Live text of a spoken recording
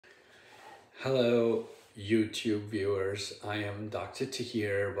Hello, YouTube viewers. I am Dr.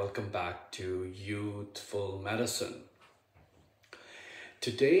 Tahir. Welcome back to Youthful Medicine.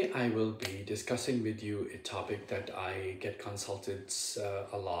 Today, I will be discussing with you a topic that I get consulted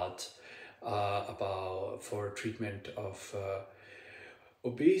a lot about for treatment of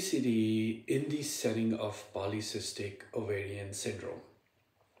obesity in the setting of polycystic ovarian syndrome.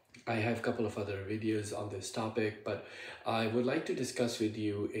 I have a couple of other videos on this topic, but I would like to discuss with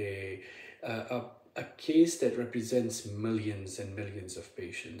you a, a case that represents millions and millions of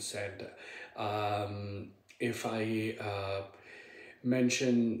patients. And if I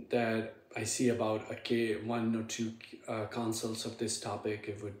mention that I see about one or two consults of this topic,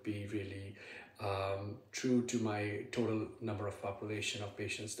 it would be really true to my total number of population of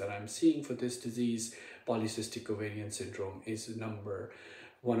patients that I'm seeing for this disease. Polycystic ovarian syndrome is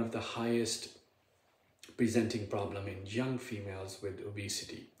one of the highest presenting problem in young females with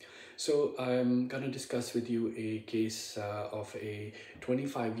obesity. So I'm going to discuss with you a case of a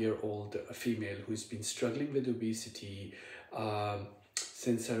 25-year-old female who's been struggling with obesity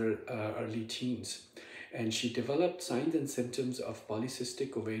since her early teens. And she developed signs and symptoms of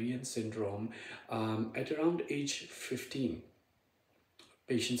polycystic ovarian syndrome at around age 15.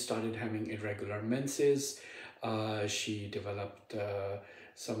 Patient started having irregular menses. She developed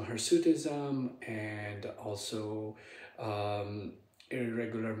some hirsutism and also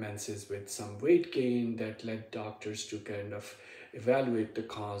irregular menses with some weight gain that led doctors to kind of evaluate the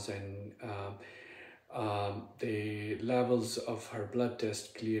cause, and the levels of her blood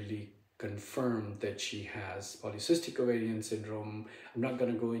test clearly confirmed that she has polycystic ovarian syndrome. I'm not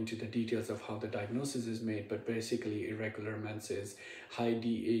going to go into the details of how the diagnosis is made, but basically irregular menses, high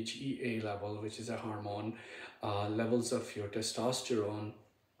DHEA level, which is a hormone, levels of your testosterone,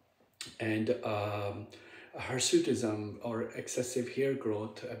 and hirsutism or excessive hair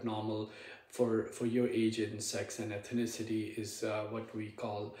growth, abnormal for your age and sex and ethnicity, is what we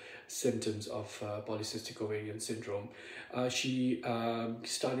call symptoms of polycystic ovarian syndrome. She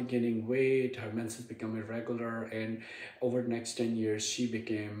started gaining weight, her menses become irregular, and over the next 10 years she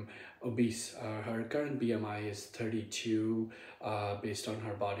became obese. Her current BMI is 32 based on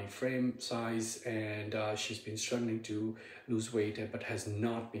her body frame size, and she's been struggling to lose weight but has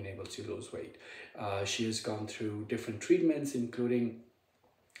not been able to lose weight. She has gone through different treatments, including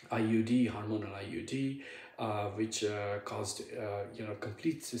IUD, hormonal IUD, which caused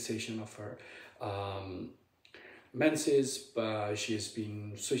complete cessation of her menses. She has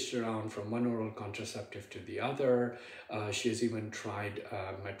been switched around from one oral contraceptive to the other. She has even tried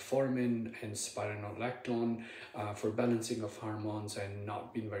metformin and spironolactone for balancing of hormones and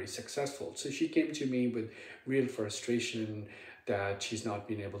not been very successful. So she came to me with real frustration that she's not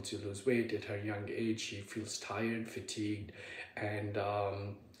been able to lose weight at her young age. She feels tired, fatigued, and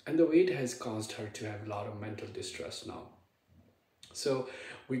the weight has caused her to have a lot of mental distress now. So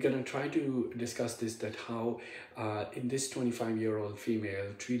we're going to try to discuss this, that how in this 25-year-old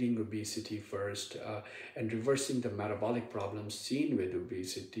female, treating obesity first and reversing the metabolic problems seen with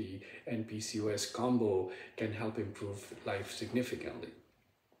obesity and PCOS combo can help improve life significantly.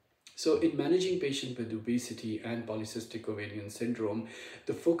 So in managing patients with obesity and polycystic ovarian syndrome,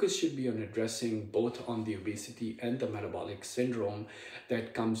 the focus should be on addressing both on the obesity and the metabolic syndrome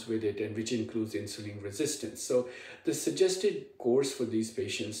that comes with it, and which includes insulin resistance. So the suggested course for these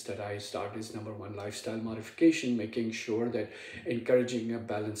patients that I start is number one, lifestyle modification, making sure that encouraging a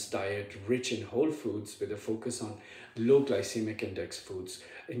balanced diet rich in whole foods with a focus on low glycemic index foods,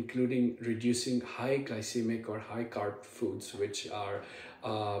 including reducing high glycemic or high carb foods, which are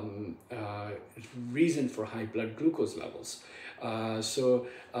reason for high blood glucose levels.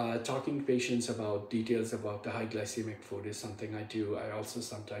 Talking to patients about details about the high glycemic food is something I do. I also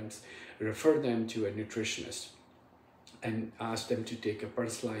sometimes refer them to a nutritionist and ask them to take a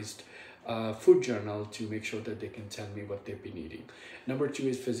personalized food journal to make sure that they can tell me what they've been eating. Number two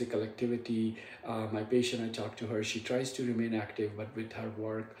is physical activity. My patient, I talk to her, she tries to remain active, but with her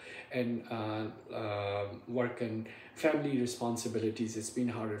work and family responsibilities, it's been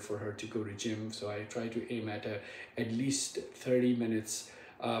harder for her to go to gym. So I try to aim at at least 30 minutes,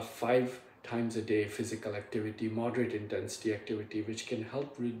 5 times a day physical activity, moderate intensity activity, which can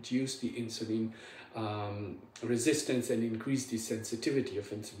help reduce the insulin resistance and increase the sensitivity of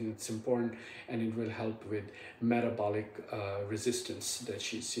insulin. It's important, and it will help with metabolic resistance that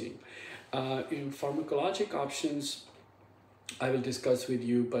she's seeing. In pharmacologic options, I will discuss with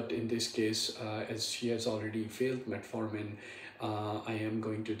you, but in this case, as she has already failed metformin, I am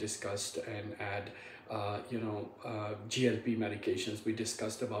going to discuss and add GLP medications. We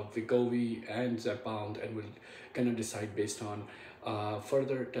discussed about Wegovy and Zepbound, and we're gonna decide based on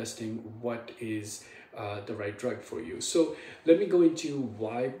further testing what is the right drug for you. So let me go into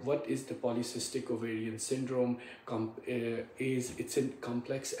what is the polycystic ovarian syndrome. It's a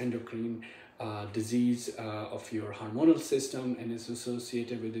complex endocrine disease of your hormonal system, and is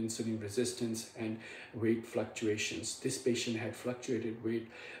associated with insulin resistance and weight fluctuations. This patient had fluctuated weight.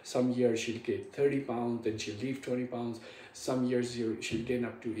 Some years she'll gain 30 pounds, then she'll leave 20 pounds. Some years she'll gain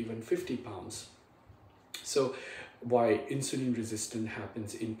up to even 50 pounds. So why insulin resistance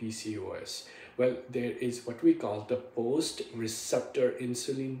happens in PCOS? Well, there is what we call the post-receptor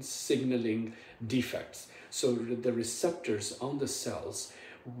insulin signaling defects. So the receptors on the cells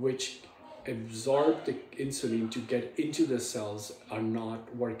which absorb the insulin to get into the cells are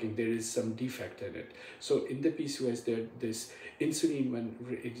not working. There is some defect in it. So in the PCOS, this insulin, when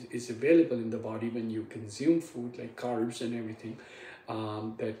it is available in the body, when you consume food like carbs and everything,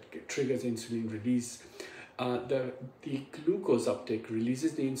 that triggers insulin release. The glucose uptake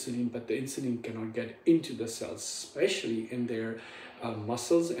releases the insulin, but the insulin cannot get into the cells, especially in their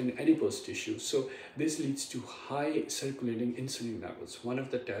muscles and adipose tissue. So this leads to high circulating insulin levels. One of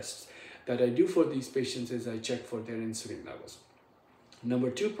the tests that I do for these patients is I check for their insulin levels. Number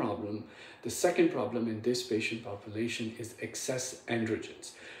two problem, the second problem in this patient population is excess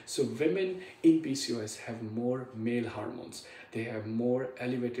androgens. So women in PCOS have more male hormones. They have more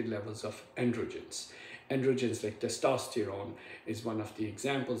elevated levels of androgens. Androgens like testosterone is one of the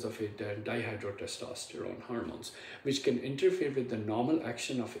examples of it, dihydrotestosterone hormones, which can interfere with the normal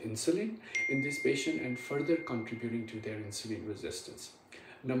action of insulin in this patient and further contributing to their insulin resistance.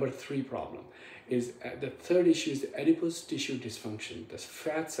 Number three problem is the third issue is adipose tissue dysfunction. The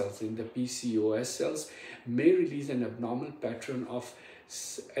fat cells in the PCOS cells may release an abnormal pattern of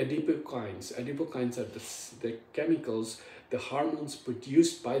adipokines. Adipokines are the chemicals, the hormones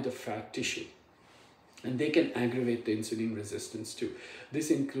produced by the fat tissue, and they can aggravate the insulin resistance too.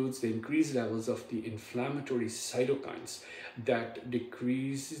 This includes the increased levels of the inflammatory cytokines that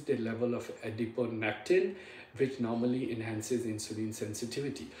decreases the level of adiponectin, which normally enhances insulin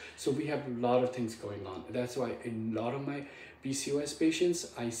sensitivity. So we have a lot of things going on. That's why in a lot of my PCOS patients,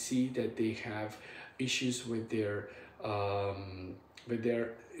 I see that they have issues with their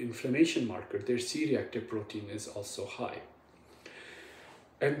inflammation marker. Their C-reactive protein is also high.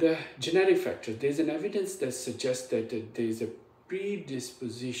 And the genetic factors, there's an evidence that suggests that there's a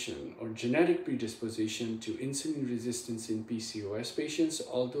predisposition or genetic predisposition to insulin resistance in PCOS patients,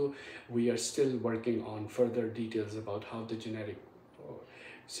 although we are still working on further details about how the genetic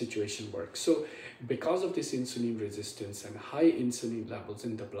situation works. So because of this insulin resistance and high insulin levels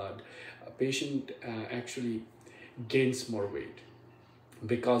in the blood, a patient actually gains more weight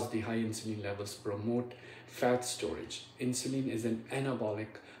because the high insulin levels promote fat storage. Insulin is an anabolic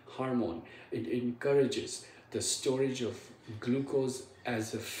hormone. It encourages the storage of glucose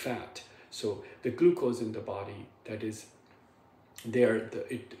as a fat. So the glucose in the body, that is there,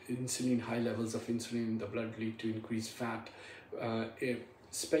 high levels of insulin in the blood lead to increased fat,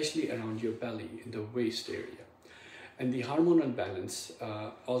 especially around your belly, in the waist area. And the hormonal balance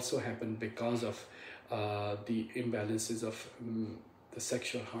also happened because of the imbalances of the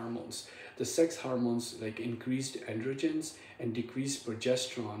sexual hormones. The sex hormones like increased androgens and decreased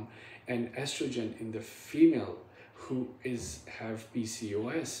progesterone and estrogen in the female who have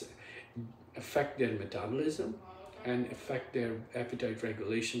PCOS affect their metabolism and affect their appetite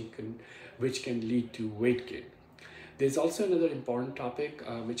regulation, which can lead to weight gain. There's also another important topic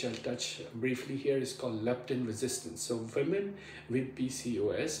which I'll touch briefly here, is called leptin resistance. So women with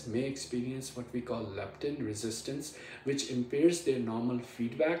PCOS may experience what we call leptin resistance, which impairs their normal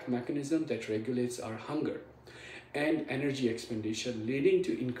feedback mechanism that regulates our hunger and energy expenditure, leading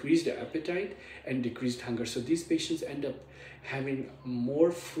to increased appetite and decreased hunger. So these patients end up having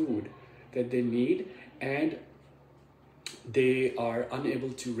more food that they need, and they are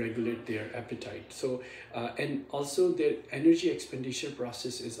unable to regulate their appetite. So and also their energy expenditure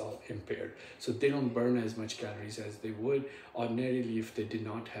process is all impaired, so they don't burn as much calories as they would ordinarily if they did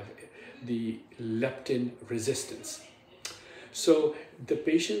not have the leptin resistance. So the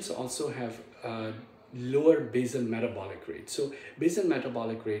patients also have lower basal metabolic rate. So basal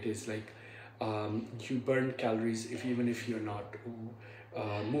metabolic rate is like you burn calories even if you're not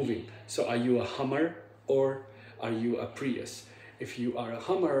moving. So are you a Hummer or are you a Prius? If you are a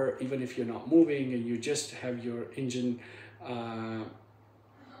Hummer, even if you're not moving and you just have your engine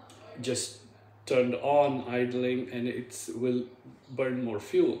just turned on, idling, and it will burn more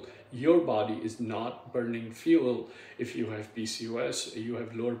fuel. Your body is not burning fuel. If you have PCOS, you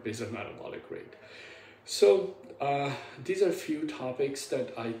have lower basal metabolic rate. So these are few topics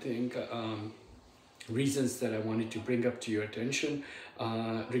that I think reasons that I wanted to bring up to your attention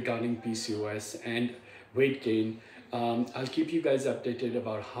regarding PCOS and weight gain. I'll keep you guys updated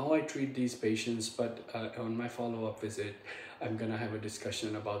about how I treat these patients, but on my follow-up visit, I'm gonna have a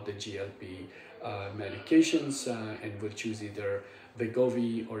discussion about the GLP medications, and we'll choose either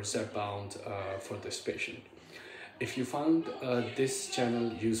Wegovy or Zepbound for this patient. If you found this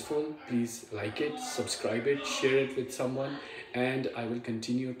channel useful, please like it, subscribe it, share it with someone, and I will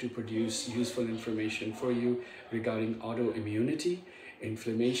continue to produce useful information for you regarding autoimmunity,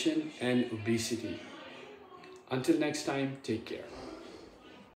 inflammation, and obesity. Until next time, take care.